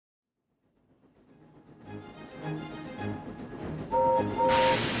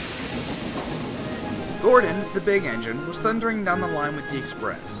Gordon, the big engine, was thundering down the line with the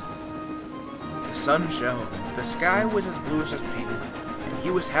express. The sun shone, the sky was as blue as paintwork, and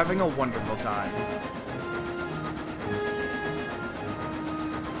he was having a wonderful time.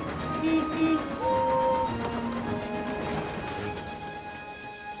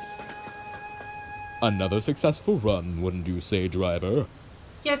 Another successful run, wouldn't you say, driver?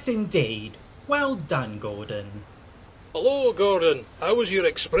 Yes, indeed. Well done, Gordon. Hello, Gordon. How was your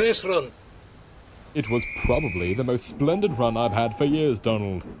express run? It was probably the most splendid run I've had for years,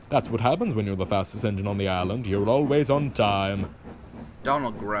 Donald. That's what happens when you're the fastest engine on the island. You're always on time.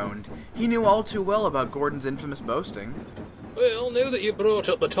 Donald groaned. He knew all too well about Gordon's infamous boasting. Well, now that you brought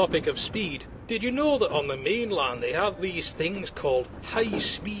up the topic of speed, did you know that on the mainland they have these things called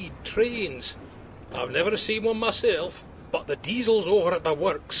high-speed trains? I've never seen one myself, but the diesels over at the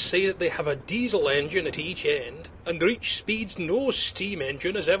works say that they have a diesel engine at each end and reach speeds no steam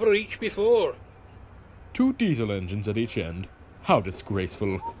engine has ever reached before. 2 diesel engines at each end? How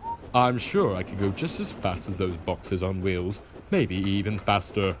disgraceful. I'm sure I could go just as fast as those boxes on wheels, maybe even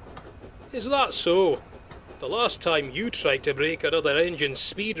faster. Is that so? The last time you tried to break another engine's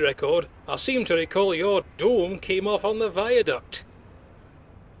speed record, I seem to recall your dome came off on the viaduct.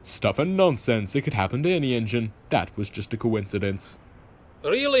 Stuff and nonsense, it could happen to any engine. That was just a coincidence.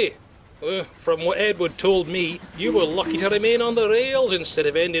 Really? From what Edward told me, you were lucky to remain on the rails instead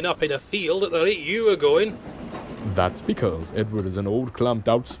of ending up in a field at the rate you were going. That's because Edward is an old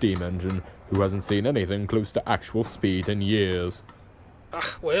clamped-out steam engine who hasn't seen anything close to actual speed in years.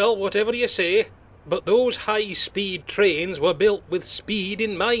 Well, whatever you say, but those high-speed trains were built with speed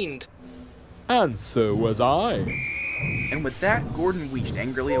in mind. And so was I. And with that, Gordon wheezed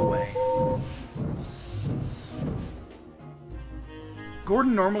angrily away.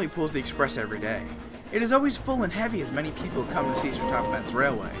 Gordon normally pulls the express every day. It is always full and heavy as many people come to see Sir Topmat's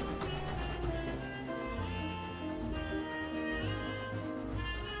railway.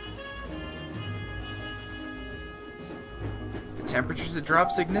 The temperatures had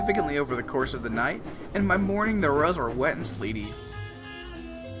dropped significantly over the course of the night, and by morning the rails were wet and sleety.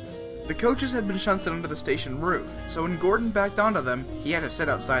 The coaches had been shunted under the station roof, so when Gordon backed onto them, he had to sit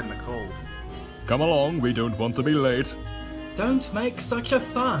outside in the cold. Come along, we don't want to be late. Don't make such a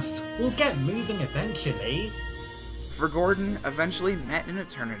fuss. We'll get moving eventually. For Gordon, eventually meant an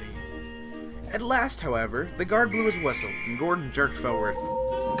eternity. At last, however, the guard blew his whistle, and Gordon jerked forward.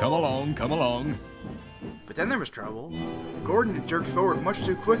 Come along, come along. But then there was trouble. Gordon had jerked forward much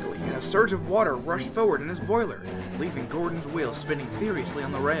too quickly, and a surge of water rushed forward in his boiler, leaving Gordon's wheels spinning furiously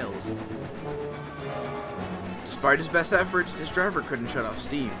on the rails. Despite his best efforts, his driver couldn't shut off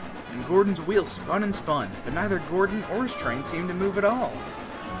steam, and Gordon's wheels spun and spun, but neither Gordon or his train seemed to move at all.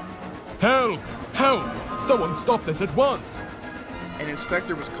 Help! Help! Someone stop this at once! An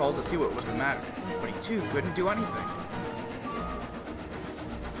inspector was called to see what was the matter, but he too couldn't do anything.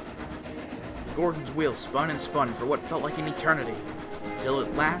 Gordon's wheels spun and spun for what felt like an eternity, until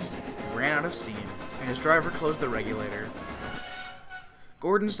at last he ran out of steam, and his driver closed the regulator.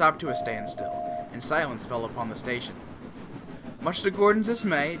 Gordon stopped to a standstill, and silence fell upon the station. Much to Gordon's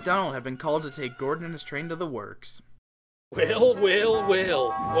dismay, Donald had been called to take Gordon and his train to the works. Well, well,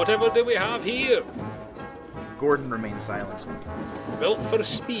 well, whatever do we have here? Gordon remained silent. Built for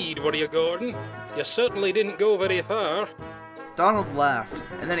speed, were you, Gordon? You certainly didn't go very far. Donald laughed,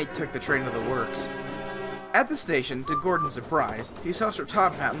 and then he took the train to the works. At the station, to Gordon's surprise, he saw Sir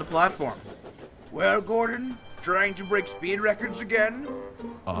Topmat on the platform. Well, Gordon, trying to break speed records again?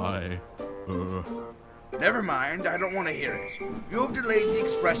 Never mind, I don't want to hear it. You have delayed the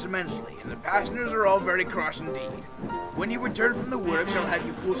express immensely, and the passengers are all very cross indeed. When you return from the works, I'll have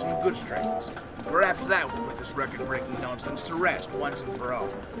you pull some goods trains. Perhaps that will put this record-breaking nonsense to rest once and for all.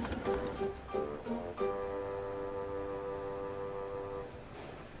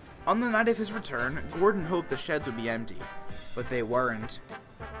 On the night of his return, Gordon hoped the sheds would be empty, but they weren't.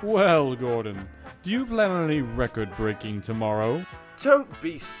 Well, Gordon, do you plan on any record-breaking tomorrow? Don't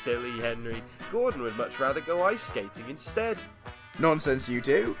be silly, Henry. Gordon would much rather go ice skating instead. Nonsense, you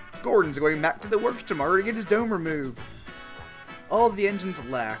two. Gordon's going back to the works tomorrow to get his dome removed. All the engines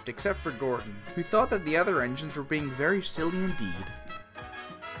laughed except for Gordon, who thought that the other engines were being very silly indeed.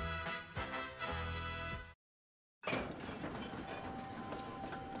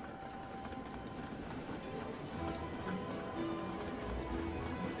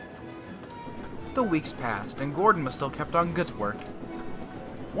 The weeks passed, and Gordon was still kept on goods work.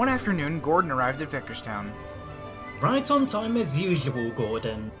 One afternoon, Gordon arrived at Victorstown. Right on time as usual,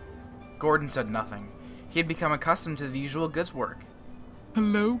 Gordon. Gordon said nothing. He had become accustomed to the usual goods work.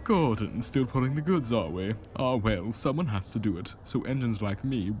 Hello, Gordon. Still pulling the goods, are we? Ah, well, someone has to do it, so engines like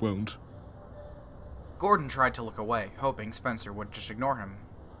me won't. Gordon tried to look away, hoping Spencer would just ignore him.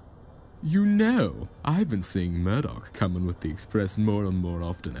 You know, I've been seeing Murdoch coming with the express more and more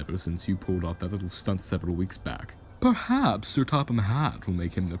often ever since you pulled off that little stunt several weeks back. Perhaps Sir Topham Hatt will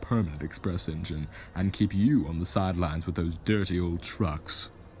make him the permanent express engine and keep you on the sidelines with those dirty old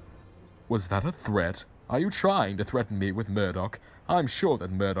trucks. Was that a threat? Are you trying to threaten me with Murdoch? I'm sure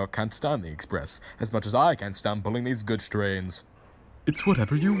that Murdoch can't stand the express as much as I can't stand pulling these goods trains. It's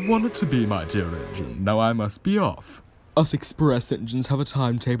whatever you want it to be, my dear engine. Now I must be off. Us express engines have a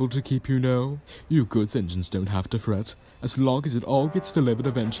timetable to keep, you know. You goods engines don't have to fret. As long as it all gets delivered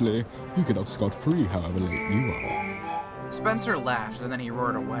eventually, you get off scot-free however late you are. Spencer laughed and then he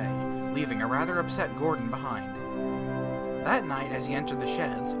roared away, leaving a rather upset Gordon behind. That night, as he entered the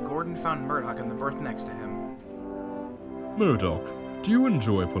sheds, Gordon found Murdoch in the berth next to him. Murdoch, do you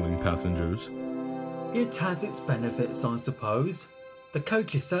enjoy pulling passengers? It has its benefits, I suppose. The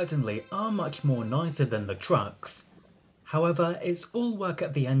coaches certainly are much more nicer than the trucks. However, it's all work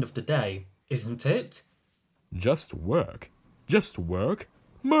at the end of the day, isn't it? Just work? Just work?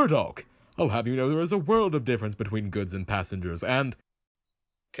 Murdoch! I'll have you know there is a world of difference between goods and passengers, and...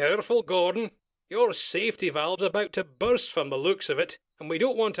 Careful, Gordon. Your safety valve's about to burst from the looks of it, and we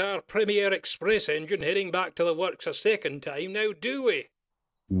don't want our Premier Express engine heading back to the works a second time now, do we?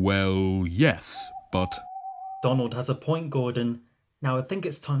 Well, yes, but... Donald has a point, Gordon. Now I think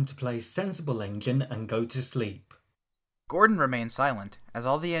it's time to play sensible engine and go to sleep. Gordon remained silent, as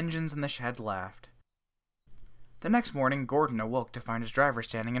all the engines in the shed laughed. The next morning, Gordon awoke to find his driver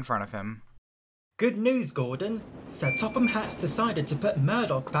standing in front of him. Good news, Gordon. Sir Topham Hatt's decided to put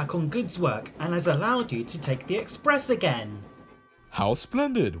Murdoch back on goods work and has allowed you to take the express again. How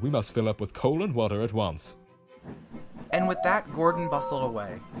splendid! We must fill up with coal and water at once. And with that, Gordon bustled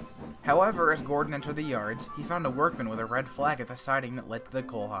away. However, as Gordon entered the yards, he found a workman with a red flag at the siding that led to the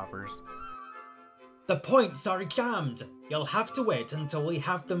coal hoppers. The points are jammed. You'll have to wait until we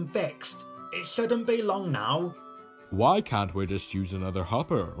have them fixed. It shouldn't be long now. Why can't we just use another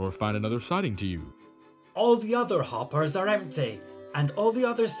hopper or find another siding to use? All the other hoppers are empty, and all the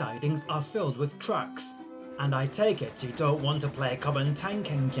other sidings are filled with trucks. And I take it you don't want to play common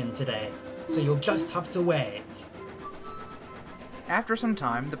tank engine today, so you'll just have to wait. After some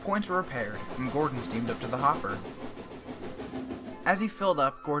time, the points were repaired, and Gordon steamed up to the hopper. As he filled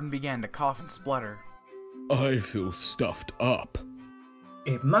up, Gordon began to cough and splutter. I feel stuffed up.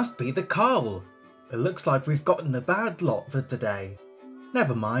 It must be the coal. It looks like we've gotten a bad lot for today.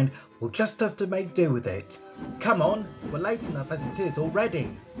 Never mind, we'll just have to make do with it. Come on, we're late enough as it is already.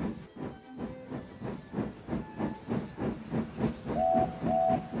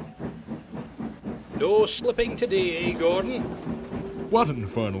 No slipping today, eh, Gordon? What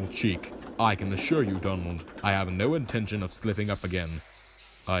infernal cheek! I can assure you, Donald, I have no intention of slipping up again.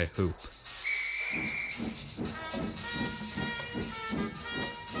 I hope.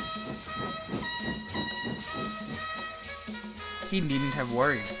 He needn't have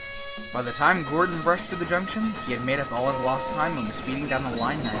worried. By the time Gordon rushed through the junction, he had made up all his lost time and was speeding down the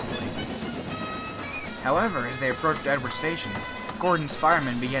line nicely. However, as they approached Edward Station, Gordon's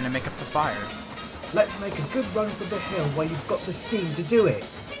firemen began to make up the fire. Let's make a good run for the hill where you've got the steam to do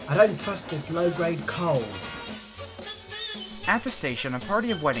it. I don't trust this low-grade coal. At the station, a party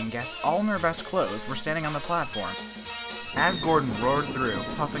of wedding guests, all in their best clothes, were standing on the platform. As Gordon roared through,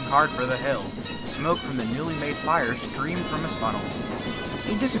 puffing hard for the hill, smoke from the newly made fire streamed from his funnel.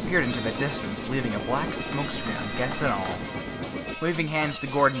 He disappeared into the distance, leaving a black smoke screen on guests and all. Waving hands to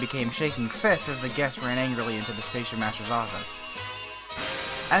Gordon became shaking fists as the guests ran angrily into the station master's office.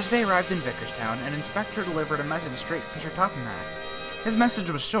 As they arrived in Vickerstown, an inspector delivered a message straight from Sir Topham Hatt. His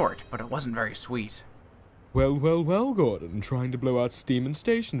message was short, but it wasn't very sweet. Well, well, well, Gordon, trying to blow out steam in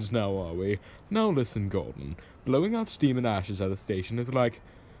stations now, are we? Now listen, Gordon. Blowing out steam and ashes at a station is like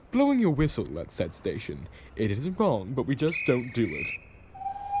blowing your whistle at said station. It isn't wrong, but we just don't do it.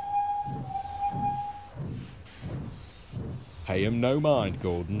 Pay him no mind,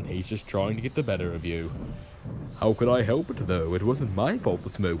 Gordon. He's just trying to get the better of you. How could I help it, though? It wasn't my fault the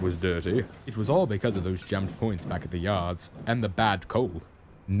smoke was dirty. It was all because of those jammed points back at the yards, and the bad coal.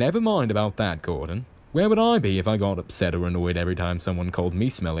 Never mind about that, Gordon. Where would I be if I got upset or annoyed every time someone called me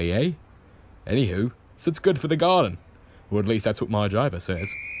smelly, eh? Anywho, so it's good for the garden. Or at least that's what my driver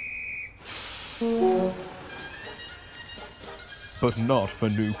says. But not for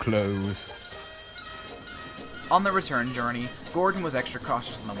new clothes. On the return journey, Gordon was extra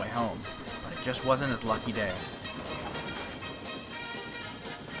cautious on the way home, but it just wasn't his lucky day.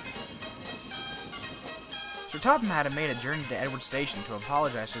 Sir Topham had made a journey to Edward Station to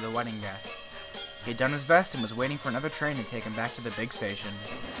apologize to the wedding guests. He had done his best and was waiting for another train to take him back to the big station.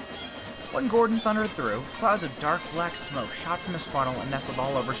 When Gordon thundered through, clouds of dark black smoke shot from his funnel and nestled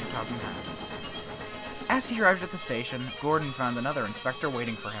all over Sir Topham Hatt. As he arrived at the station, Gordon found another inspector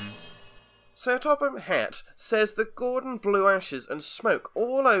waiting for him. Sir Topham Hatt says that Gordon blew ashes and smoke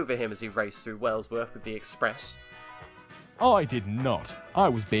all over him as he raced through Wellsworth with the express. I did not. I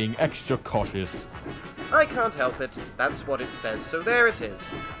was being extra cautious. I can't help it. That's what it says, so there it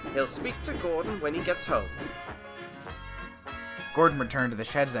is. He'll speak to Gordon when he gets home. Gordon returned to the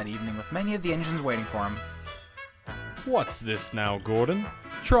sheds that evening with many of the engines waiting for him. What's this now, Gordon?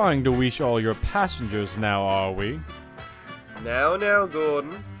 Trying to wish all your passengers now, are we? Now,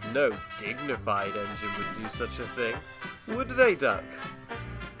 Gordon. No dignified engine would do such a thing. Would they, Duck?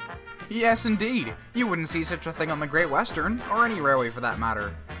 Yes, indeed. You wouldn't see such a thing on the Great Western, or any railway for that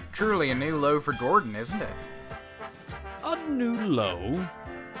matter. Truly a new low for Gordon, isn't it? A new low?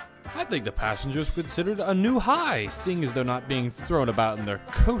 I think the passengers considered a new high, seeing as they're not being thrown about in their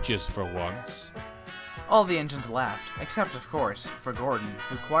coaches for once. All the engines laughed, except, of course, for Gordon,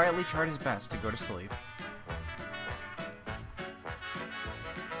 who quietly tried his best to go to sleep.